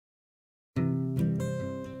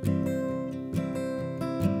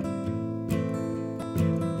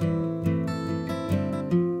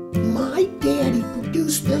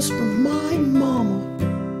kiss from my mama,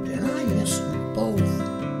 and I miss them both.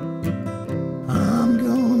 I'm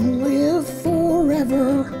gonna live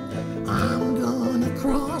forever. I'm gonna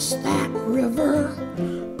cross that river.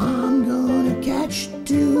 I'm gonna catch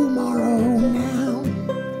tomorrow now.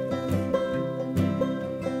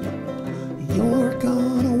 You're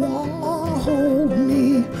gonna wanna hold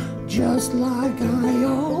me just like I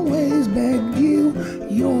always begged you.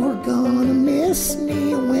 You're gonna miss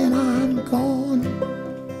me when I'm gone.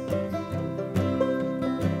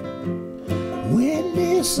 When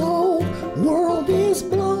this old world is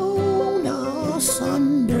blown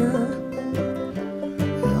asunder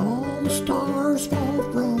and all the stars fall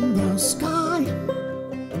from the sky,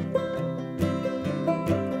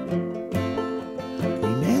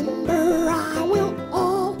 remember I will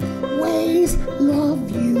always love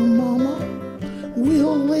you, Mama.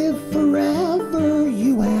 We'll live forever,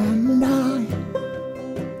 you and I.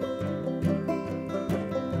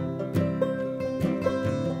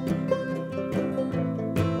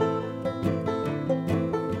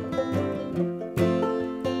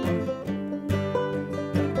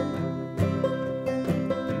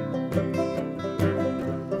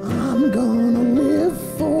 I'm gonna live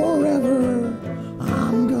forever.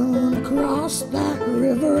 I'm gonna cross that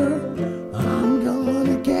river. I'm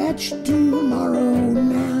gonna catch tomorrow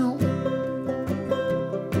now.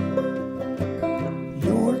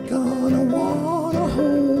 You're gonna wanna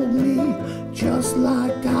hold me just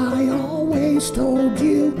like I always told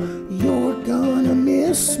you. You're gonna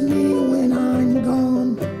miss me when I'm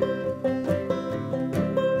gone.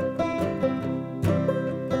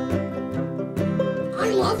 I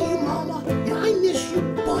love you, Mama, and I miss you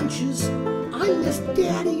bunches. I miss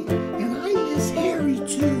Daddy, and I miss Harry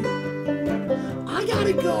too. I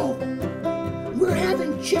gotta go. We're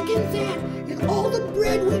having chicken fat and all the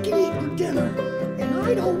bread we can eat for dinner, and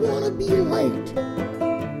I don't want to be late.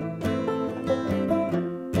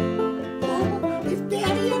 Mama, if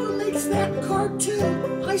Daddy ever makes that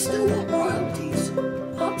cartoon, I still want my